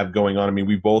what we have going on. I mean,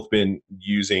 we've both been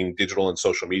using digital and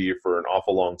social media for an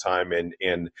awful long time,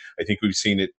 and I think we've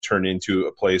seen it turn into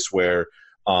a place where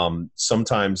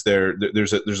sometimes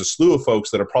there's a slew of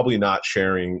folks that are probably not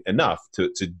sharing enough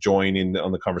to join in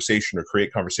on the conversation or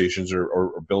create conversations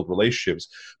or build relationships.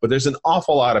 But there's an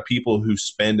awful lot of people who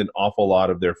spend an awful lot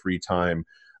of their free time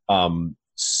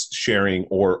sharing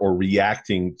or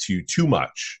reacting to too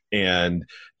much and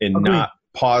Agreed. Not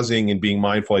pausing and being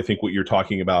mindful. I think what you're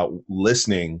talking about,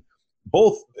 listening,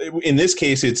 both in this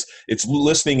case, it's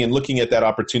listening and looking at that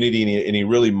opportunity in a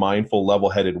really mindful,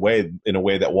 level-headed way, in a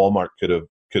way that Walmart could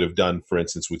have done, for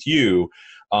instance, with you,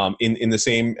 in the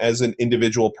same as an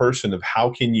individual person, of how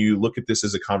can you look at this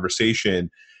as a conversation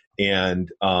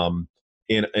and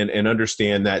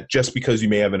understand that just because you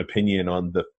may have an opinion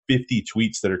on the 50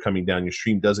 tweets that are coming down your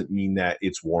stream doesn't mean that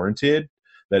it's warranted,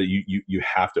 that you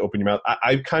have to open your mouth.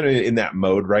 I'm kind of in that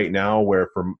mode right now where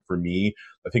for me,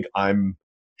 I think I'm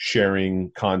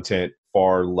sharing content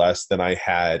far less than I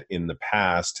had in the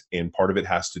past. And part of it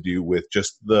has to do with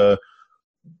just the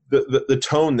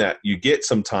tone that you get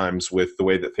sometimes with the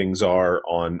way that things are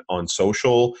on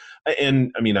social.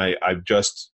 And I mean, I've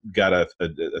just got a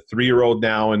 3-year-old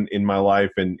now in my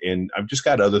life, and I've just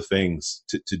got other things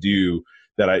to do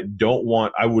that I don't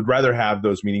want. I would rather have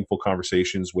those meaningful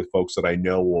conversations with folks that I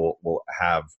know will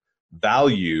have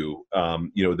value.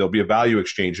 There'll be a value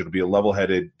exchange. It'll be a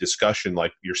level-headed discussion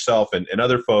like yourself and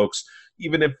other folks,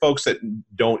 even if folks that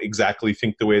don't exactly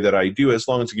think the way that I do, as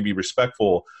long as it can be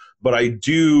respectful. But I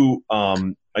do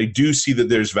see that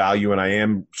there's value, and I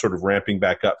am sort of ramping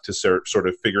back up to sort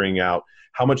of figuring out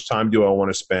how much time do I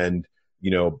want to spend,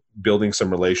 building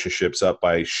some relationships up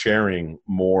by sharing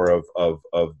more of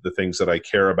the things that I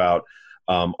care about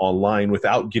online,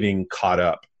 without getting caught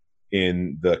up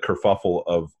in the kerfuffle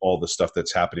of all the stuff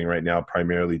that's happening right now,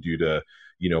 primarily due to,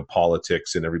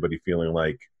 politics and everybody feeling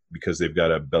like because they've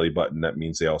got a belly button, that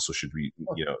means they also should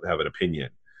have an opinion.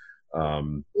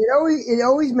 It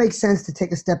always makes sense to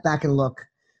take a step back and look.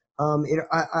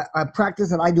 A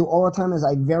practice that I do all the time is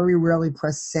I very rarely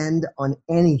press send on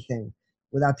anything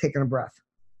without taking a breath,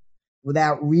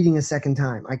 without reading a second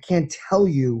time. I can't tell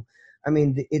you. I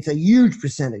mean, it's a huge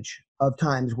percentage of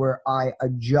times where I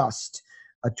adjust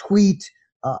a tweet,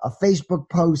 a Facebook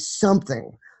post,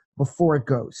 something before it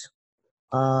goes.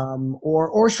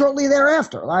 Or shortly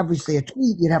thereafter. Obviously, a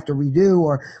tweet you'd have to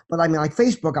redo, but I mean, like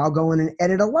Facebook, I'll go in and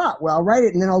edit a lot. Well, I'll write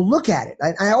it and then I'll look at it.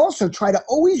 I also try to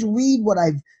always read what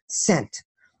I've sent.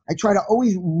 I try to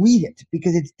always read it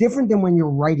because it's different than when you're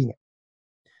writing it.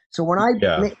 So when I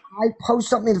post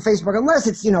something to Facebook, unless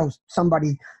it's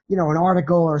somebody an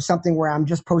article or something where I'm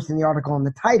just posting the article and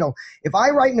the title, if I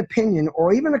write an opinion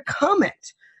or even a comment,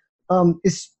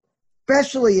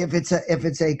 especially if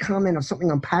it's a comment of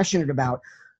something I'm passionate about,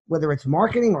 whether it's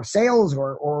marketing or sales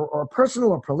or personal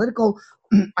or political,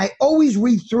 I always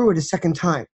read through it a second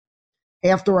time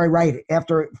after I write it.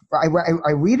 After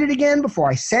I read it again before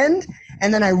I send,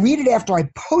 and then I read it after I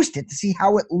post it to see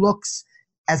how it looks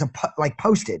as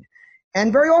posted.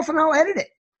 And very often I'll edit it.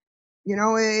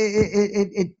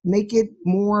 It make it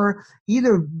more,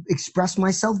 either express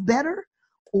myself better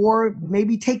or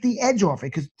maybe take the edge off it,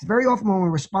 because very often when we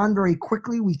respond very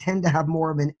quickly, we tend to have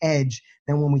more of an edge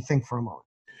than when we think for a moment.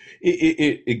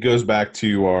 It goes back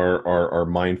to our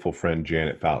mindful friend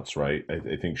Janet Fouts, right?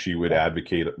 I think she would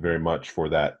advocate very much for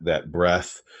that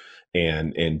breath,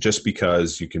 and just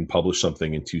because you can publish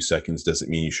something in 2 seconds doesn't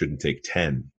mean you shouldn't take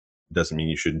 10. Doesn't mean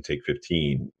you shouldn't take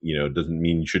 15. Doesn't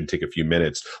mean you shouldn't take a few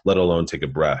minutes, let alone take a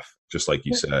breath, just like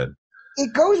you said.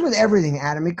 It goes with everything,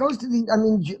 Adam. It goes to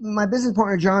my business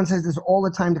partner, John, says this all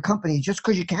the time to companies. Just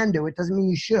because you can do it doesn't mean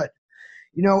you should.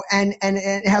 And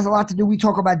it has a lot to do, we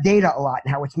talk about data a lot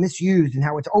and how it's misused and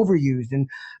how it's overused and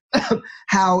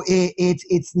how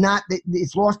it's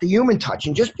lost the human touch.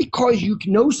 And just because you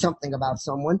know something about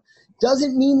someone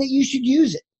doesn't mean that you should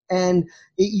use it. And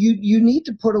you need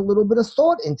to put a little bit of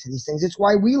thought into these things. It's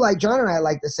why John and I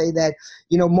like to say that,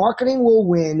 marketing will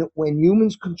win when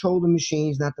humans control the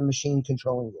machines, not the machine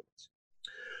controlling humans.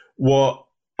 Well,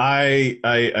 I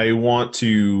want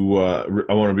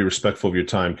to be respectful of your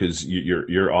time, because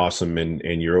you're awesome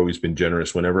and you're always been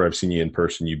generous. Whenever I've seen you in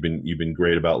person, you've been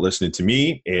great about listening to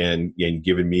me and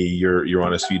giving me your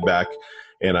honest feedback,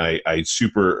 and I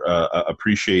super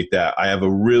appreciate that. I have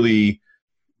a really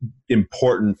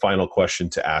important final question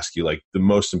to ask you, like the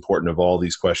most important of all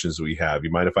these questions we have.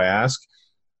 You mind if I ask?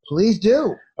 Please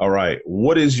do. All right.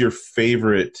 What is your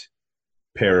favorite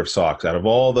pair of socks out of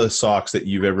all the socks that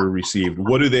you've ever received?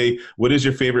 What is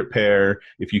your favorite pair?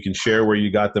 If you can share where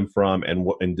you got them from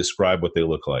and describe what they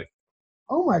look like.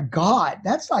 Oh my God,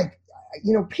 that's like,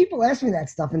 people ask me that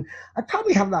stuff, and I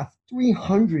probably have about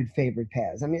 300 favorite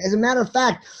pairs. I mean, as a matter of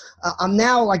fact, I'm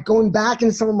now like going back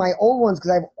into some of my old ones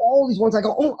because I have all these ones. I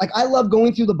go, oh, like I love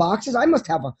going through the boxes. I must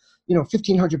have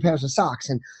 1,500 pairs of socks,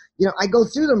 and I go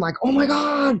through them like, oh my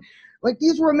God, like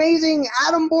these were amazing.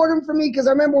 Adam bought them for me because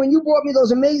I remember when you bought me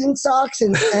those amazing socks,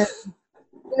 and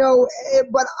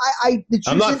but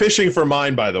I'm not fishing for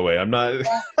mine, by the way. I'm not.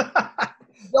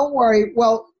 Don't worry.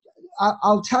 Well,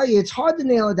 I'll tell you, it's hard to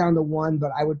nail it down to one,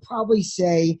 but I would probably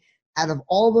say out of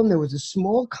all of them, there was a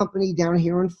small company down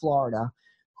here in Florida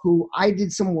who I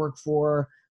did some work for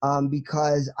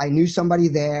because I knew somebody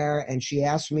there, and she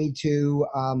asked me to,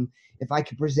 if I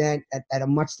could present at a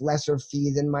much lesser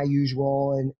fee than my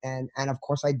usual, and of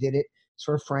course I did it. It's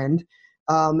for a friend.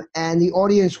 And the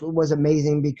audience was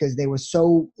amazing because they were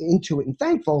so into it and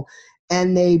thankful,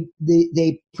 and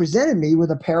they presented me with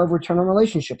a pair of Return on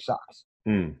Relationship socks.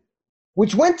 Mm.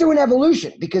 Which went through an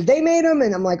evolution because they made them,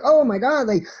 and I'm like, oh my God,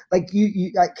 could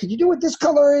you do it this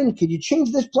color, and could you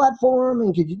change this platform,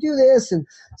 and could you do this? And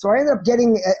so I ended up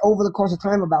getting, over the course of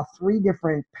time, about 3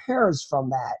 different pairs from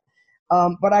that.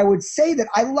 But I would say that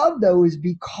I love those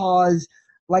because,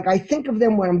 like, I think of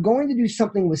them when I'm going to do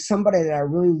something with somebody that I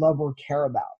really love or care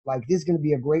about. Like, this is going to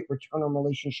be a great Return on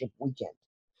Relationship weekend.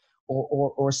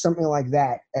 Or something like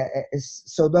that.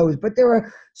 So those, but there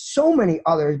are so many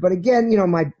others. But again,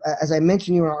 as I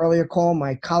mentioned in our earlier call,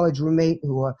 my college roommate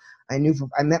who I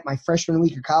met my freshman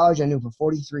week of college. I knew for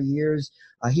 43 years.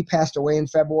 He passed away in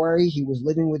February. He was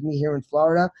living with me here in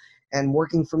Florida and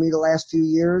working for me the last few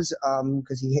years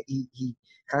because he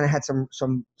kind of had some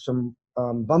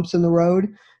bumps in the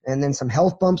road and then some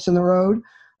health bumps in the road.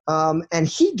 And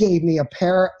he gave me a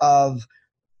pair of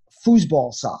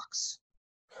foosball socks.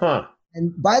 Huh.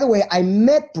 And by the way, I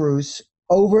met Bruce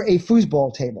over a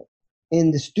foosball table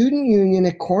in the student union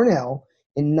at Cornell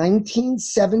in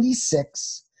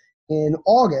 1976 in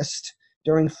August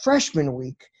during freshman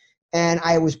week. And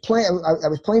I was playing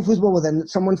foosball with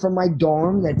someone from my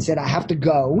dorm that said, I have to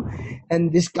go.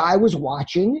 And this guy was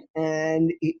watching,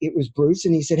 and it was Bruce.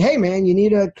 And he said, hey, man, you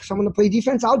need someone to play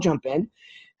defense? I'll jump in.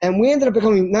 And we ended up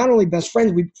becoming not only best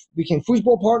friends, we became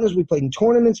foosball partners. We played in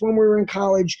tournaments when we were in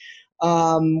college.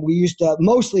 We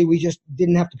just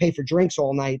didn't have to pay for drinks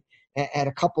all night at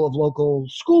a couple of local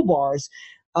school bars.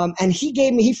 And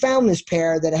he found this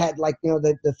pair that had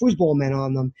the foosball men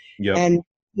on them. Yep. And,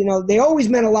 they always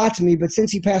meant a lot to me, but since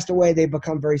he passed away, they've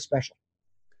become very special.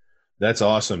 That's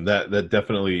awesome. That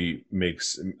definitely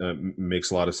makes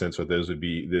a lot of sense. What those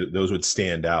would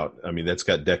stand out. I mean, that's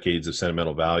got decades of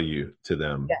sentimental value to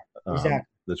them. Yeah, exactly.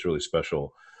 That's really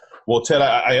special. Well, Ted,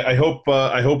 I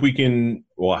hope we can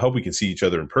see each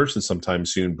other in person sometime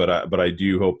soon. But I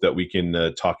do hope that we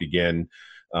can talk again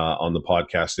on the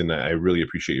podcast, and I really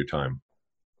appreciate your time.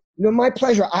 My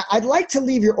pleasure. I'd like to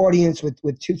leave your audience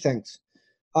with 2 things.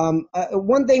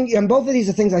 One thing, and both of these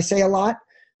are things I say a lot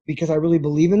because I really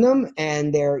believe in them,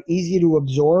 and they're easy to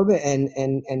absorb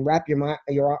and wrap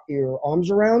your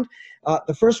arms around.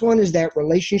 The first one is that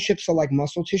relationships are like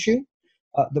muscle tissue.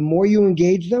 The more you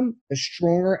engage them, the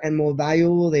stronger and more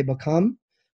valuable they become.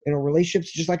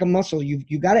 Relationships just like a muscle.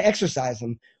 You got to exercise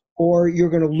them, or you're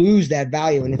going to lose that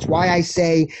value. And it's why I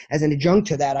say, as an adjunct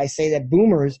to that, I say that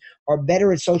boomers are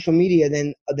better at social media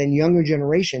than younger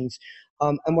generations.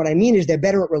 And what I mean is they're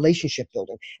better at relationship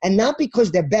building, and not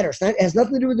because they're better. It has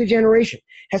nothing to do with the generation.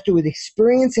 It has to do with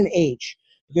experience and age.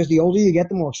 Because the older you get,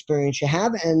 the more experience you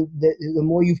have, and the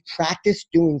more you've practiced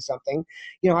doing something.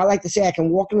 I like to say I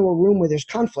can walk into a room where there's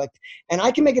conflict, and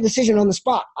I can make a decision on the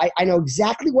spot. I know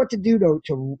exactly what to do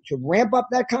to ramp up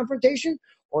that confrontation,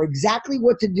 or exactly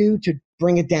what to do to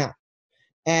bring it down.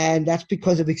 And that's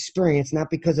because of experience,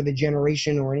 not because of a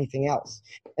generation or anything else.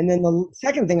 And then the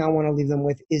second thing I want to leave them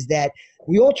with is that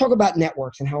we all talk about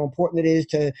networks and how important it is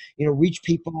to, reach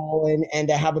people and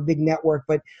to have a big network.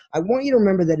 But I want you to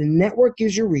remember that a network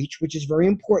gives you reach, which is very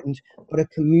important, but a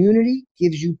community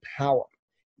gives you power.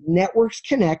 Networks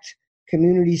connect,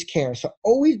 communities care. So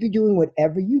always be doing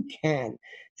whatever you can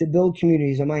to build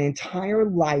communities. In my entire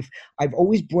life, I've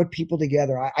always brought people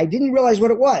together. I didn't realize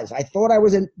what it was. I thought I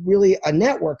was really a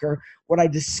networker. What I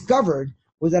discovered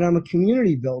was that I'm a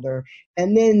community builder.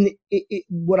 And then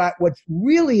what's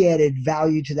really added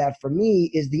value to that for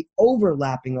me is the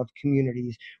overlapping of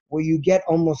communities, where you get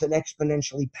almost an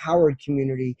exponentially powered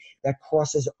community that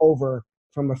crosses over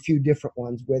from a few different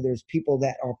ones, where there's people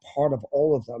that are part of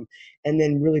all of them and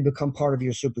then really become part of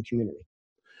your super community.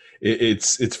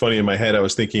 it's funny in my head. I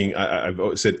was thinking,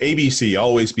 I've said ABC,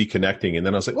 always be connecting. And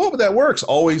then I was like, oh, but that works.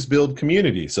 Always build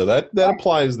community. So that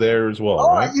applies there as well.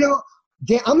 Oh, right?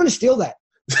 Dan, I'm going to steal that.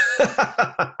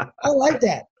 I like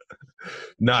that.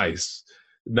 Nice.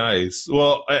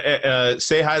 Well,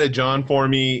 say hi to John for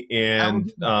me.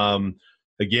 And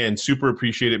again, super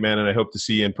appreciate it, man. And I hope to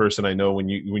see you in person. I know when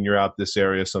you're out this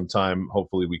area sometime,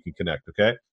 hopefully we can connect.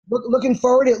 Okay. Looking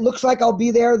forward. It looks like I'll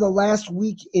be there the last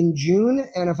week in June.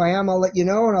 And if I am, I'll let you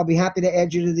know, and I'll be happy to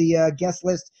add you to the guest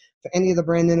list for any of the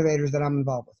brand innovators that I'm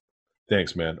involved with.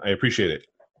 Thanks, man. I appreciate it.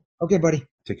 Okay, buddy.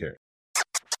 Take care.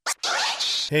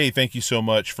 Hey, thank you so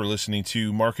much for listening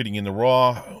to Marketing in the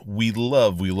Raw. We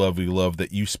love that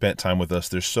you spent time with us.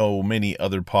 There's so many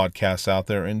other podcasts out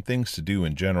there and things to do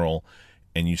in general,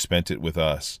 and you spent it with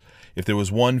us. If there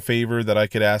was one favor that I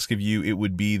could ask of you, it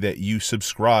would be that you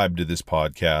subscribe to this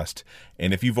podcast.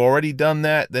 And if you've already done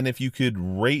that, then if you could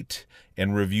rate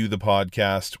and review the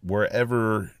podcast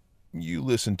wherever you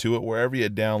listen to it, wherever you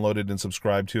downloaded and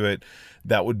subscribe to it,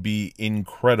 that would be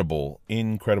incredible.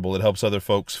 It helps other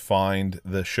folks find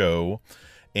the show.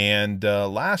 And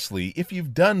lastly, if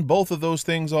you've done both of those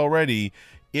things already,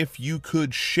 if you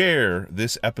could share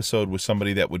this episode with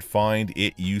somebody that would find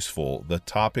it useful. The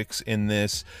topics in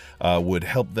this would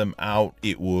help them out.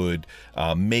 It would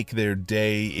make their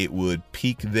day. It would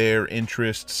pique their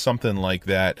interest, something like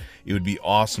that. It would be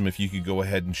awesome if you could go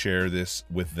ahead and share this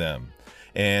with them.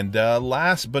 And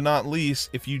last but not least,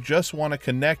 if you just want to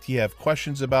connect, you have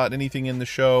questions about anything in the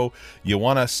show, you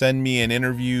want to send me an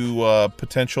interview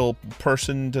potential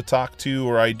person to talk to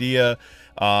or idea,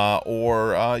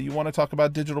 or you want to talk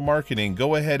about digital marketing,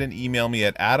 go ahead and email me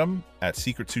at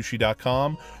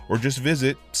adam@secretsushi.com or just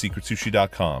visit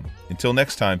secretsushi.com. Until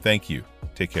next time, thank you.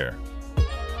 Take care.